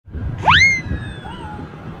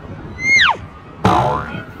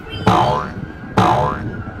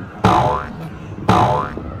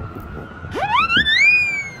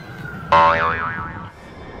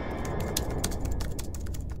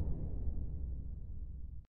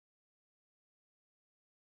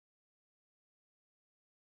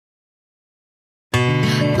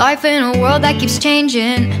Life in a world that keeps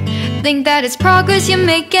changing. Think that it's progress you're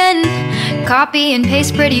making. Copy and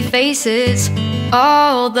paste pretty faces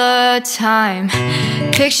all the time.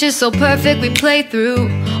 Pictures so perfect we play through,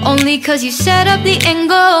 only cause you set up the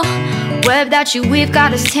angle. Web that you weave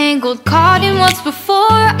got us tangled, caught in what's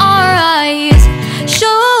before our eyes. Show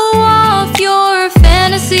off your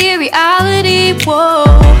fantasy reality, whoa,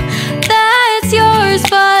 that's yours,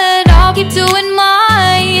 but I'll keep doing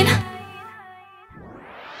mine.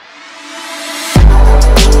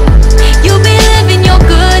 You'll be living your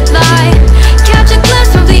good life, catch a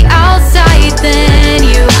glimpse from the outside, then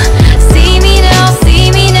you see me now,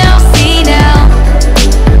 see me now, see now.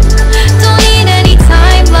 Don't need any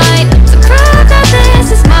timeline to prove that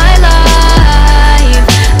this is my life.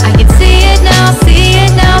 I can see it now, see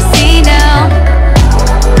it now, see now.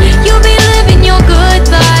 You'll be living your good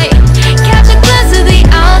life, catch a glimpse of the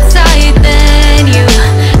outside, then you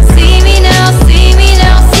see me now, see me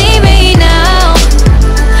now, see me now.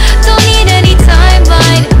 Don't need any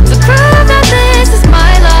timeline to prove that this is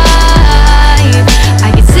my life.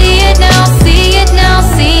 I can see it now, see it now,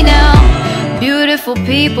 see now. Beautiful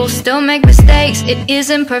people still make mistakes. It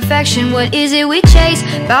isn't perfection, what is it we chase?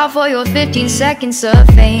 Bow for your 15 seconds of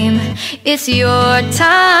fame. It's your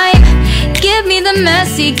time. Give me the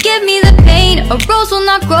messy, give me the pain. A rose will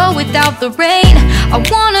not grow without the rain. I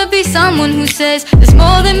wanna be someone who says there's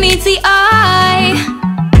more than meets the eye.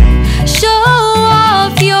 Show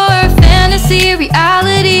off your fantasy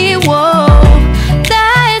reality, whoa,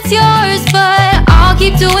 that's yours, but I'll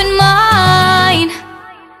keep doing mine.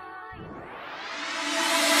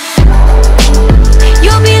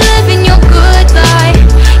 You'll be living your good life,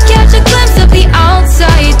 catch a glimpse of the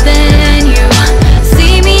outside, then you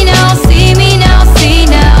see me now, see me now, see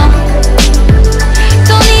now.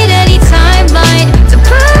 Don't need any timeline to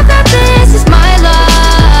prove that this is my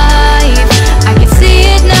life. I can see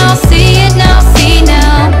it now, see it now, see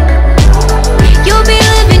now. You'll be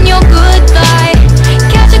living your good life,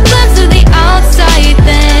 catch a glimpse of the outside,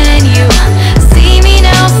 then you see me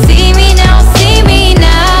now, see me now, see me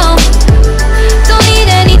now. Don't need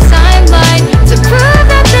any timeline to prove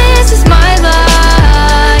that this is my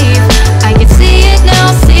life. I can see it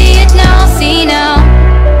now, see it now, see now.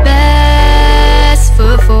 Best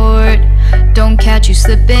foot forward, don't catch you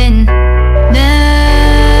slipping.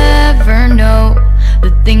 Never know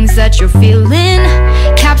the things that you're feeling.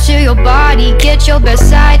 Capture your body, get your best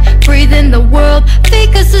side. Breathe in the world,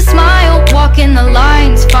 fake us a smile. Walk in the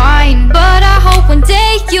lines, fine, but I hope one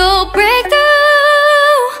day you'll break through.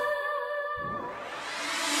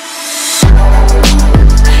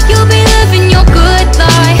 You'll be living your good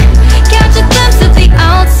life, catch a glimpse of the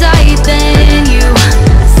outside, then you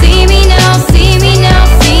see me now, see me now,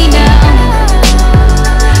 see now.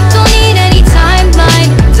 Don't need any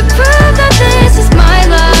timeline to prove that this is my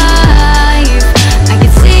life. I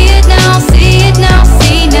can see it now, see it now,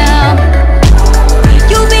 see now.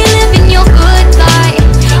 You'll be living your good life,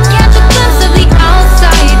 catch a glimpse of the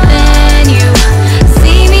outside, then you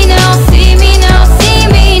see me now, see me now, see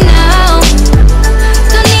me now.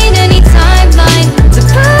 Don't need any timeline to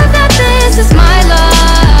prove that this is my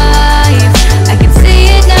life. I can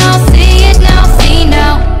see it now, see it now, see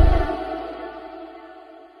now.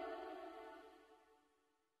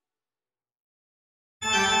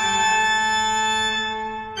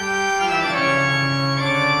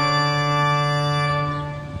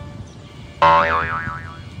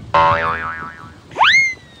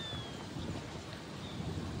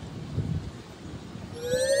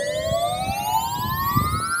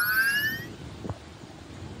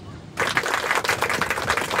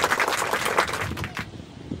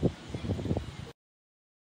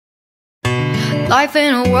 Life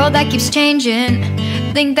in a world that keeps changing.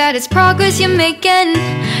 Think that it's progress you're making.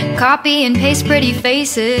 Copy and paste pretty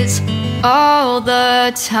faces all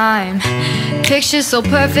the time. Pictures so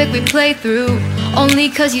perfect we play through, only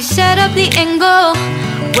cause you set up the angle.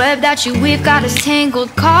 Web that you weave got us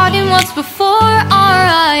tangled, caught in what's before our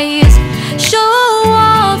eyes. Show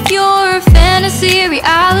off your fantasy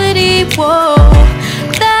reality, whoa,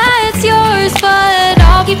 that's yours, but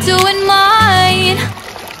I'll keep doing mine.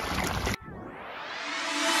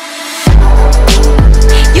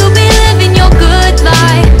 You'll be living your good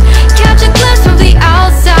life, catch a glimpse from the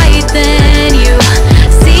outside, then you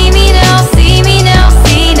see me now, see me now,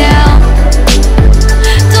 see now.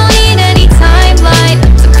 Don't need any timeline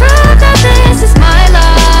to prove that this is my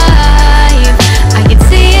life. I can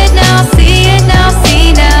see it now, see it now,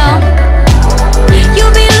 see now.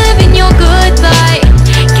 You'll be living your good life,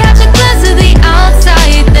 catch a glimpse of the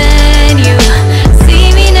outside, then you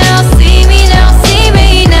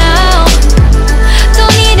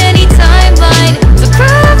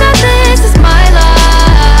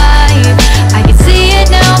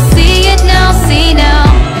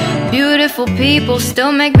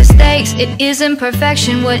still make mistakes. It isn't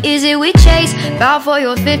perfection, what is it we chase? Bow for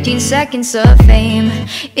your 15 seconds of fame.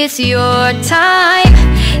 It's your time.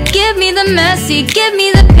 Give me the messy, give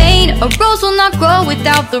me the pain. A rose will not grow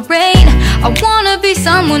without the rain. I wanna be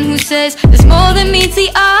someone who says there's more than meets the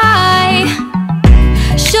eye.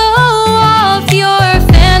 Show off your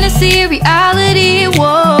fantasy, reality,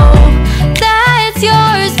 whoa. That's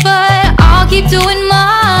yours, but I'll keep doing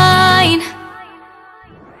mine.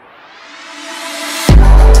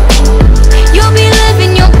 You'll be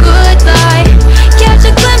living your good life. Catch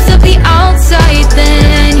a glimpse of the outside,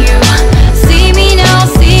 then you see me now,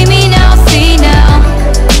 see me now, see now.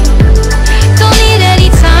 Don't need any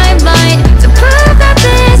timeline to prove that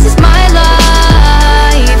this is my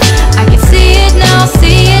life. I can see it now,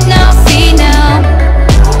 see it now, see now.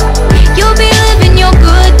 You'll be living your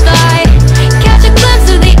good life. Catch a glimpse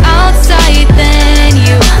of the outside, then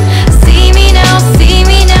you see me now, see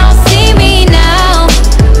me now, see me now.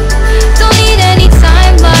 Don't need any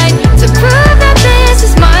timeline to prove that this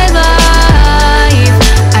is my life.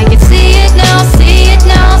 I can see it now, see it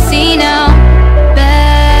now, see now.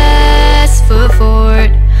 Best foot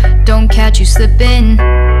forward, don't catch you slipping.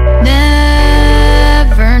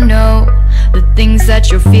 Never know the things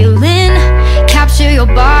that you're feeling. Capture your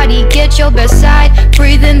body, get your best side.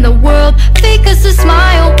 Breathe in the world, fake us a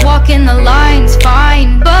smile. Walk in the lines,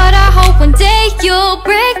 fine, but I hope one day you'll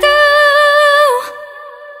break through.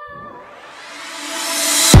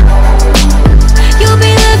 You'll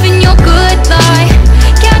be living your good life.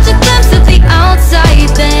 Catch a glimpse of the outside,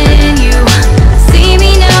 then you see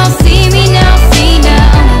me now, see me now, see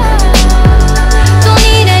now. Don't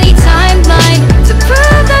need any timeline to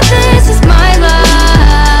prove that this is my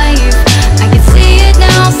life. I can see it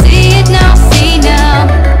now, see it now, see now.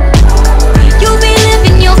 You'll be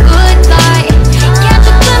living your good life. Catch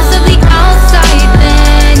a glimpse of the outside,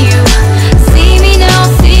 then you see me now,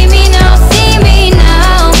 see me now, see me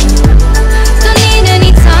now. Don't need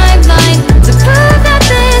any timeline to prove that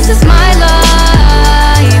this is my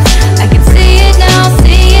life. I can see it now,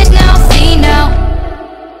 see it now, see now.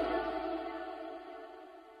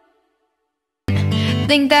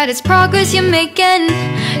 Think that it's progress you're making.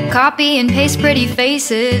 Copy and paste pretty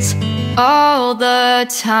faces all the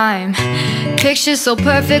time. Pictures so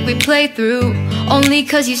perfect we play through, only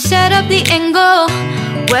cause you set up the angle.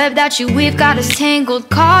 Web that you weave got us tangled,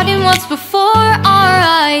 caught in what's before our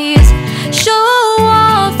eyes. Show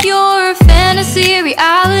off your fantasy,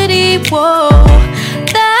 reality, whoa.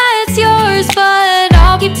 That's yours, but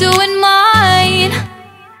I'll keep doing mine.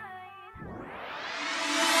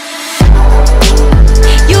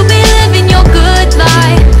 You'll be living your good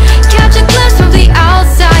life. Catch a glimpse from the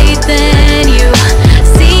outside, then you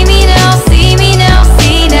see me now, see me now,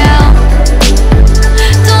 see now.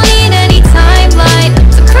 Don't need any timeline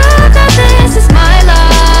to prove that this is my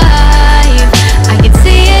life. I can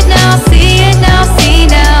see it now, see it now, see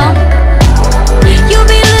now. You'll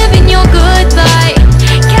be living your good life.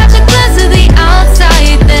 Catch a glimpse of the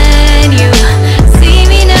outside, then you see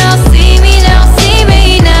me now, see me now, see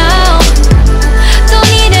me now. Don't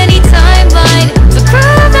need any timeline to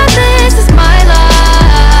prove that this is my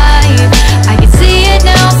life. I can see it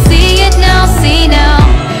now, see it now, see now.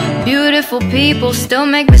 Beautiful people still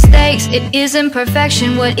make mistakes. It isn't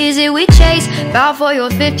perfection, what is it we chase? Bow for your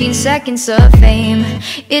 15 seconds of fame.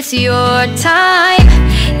 It's your time.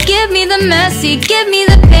 Give me the messy, give me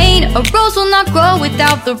the pain. A rose will not grow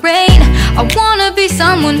without the rain. I wanna be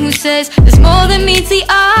someone who says there's more than meets the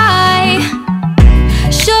eye.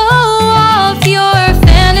 Show off your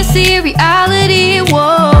fantasy, reality,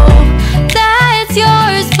 whoa. That's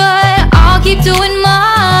yours, but I'll keep doing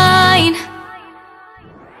mine.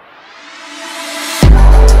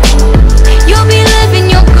 You'll be living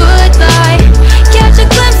your good life. Catch a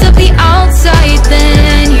glimpse of the outside,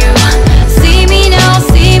 then you see me now,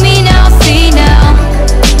 see me now, see now.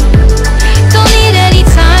 Don't need any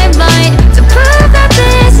timeline to prove that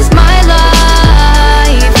this is my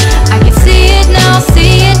life. I can see it now,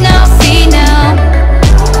 see it now, see now.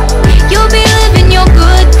 You'll be living your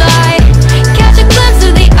good life. Catch a glimpse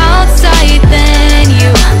of the outside, then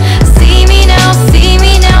you see me now, see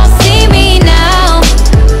me now, see me now.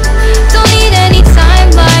 Don't need any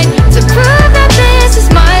timeline to prove that this is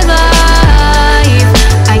my life.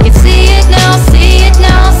 I can see it now, see it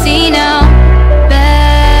now, see now.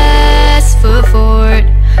 Best foot forward,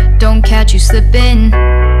 don't catch you slipping.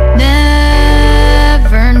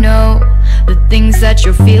 Never know the things that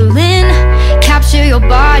you're feeling. Capture your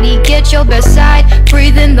body, get your best side.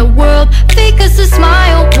 Breathe in the world, fake us a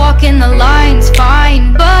smile. Walk in the lines,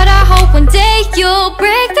 fine, but I hope one day you'll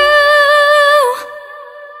break through.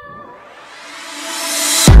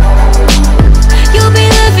 You'll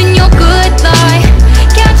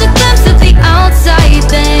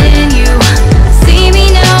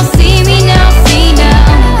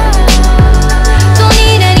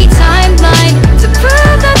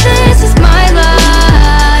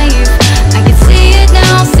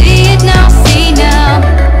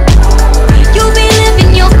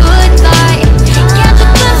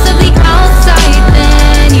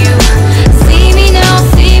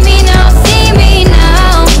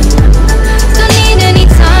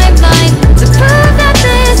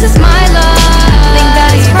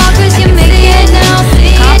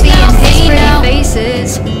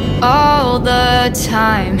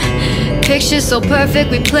so perfect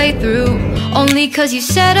we play through, only cause you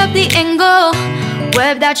set up the angle.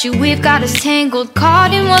 Web that you weave got us tangled,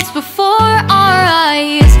 caught in what's before our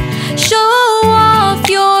eyes. Show off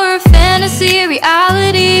your fantasy,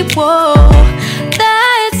 reality, whoa,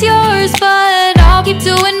 that's yours, but I'll keep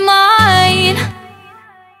doing mine.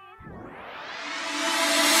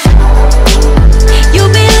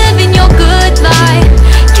 You'll be living your good life,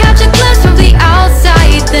 catch a glimpse from the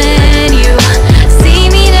outside, then you see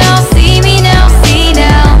me now, see me now, see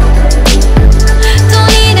now. Don't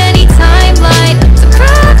need any timeline to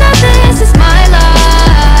prove that this is my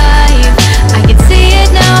life. I can see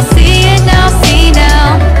it now, see it now, see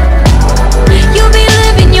now. You'll be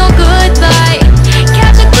living your good life,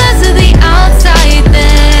 catch a glimpse of the outside,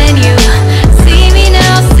 then you see me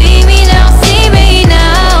now, see me now, see me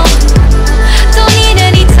now. Don't need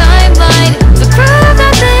any timeline to prove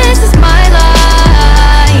that this is my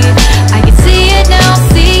life. I can see it now,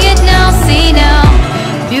 see it now, see now.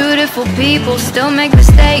 Beautiful people still make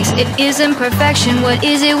mistakes. It isn't perfection, what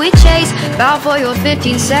is it we chase? Bow for your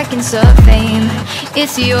 15 seconds of fame.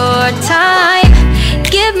 It's your time.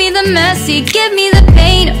 Give me the messy, give me the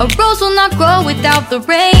pain. A rose will not grow without the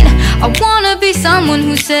rain. I wanna be someone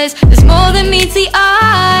who says there's more than meets the eye.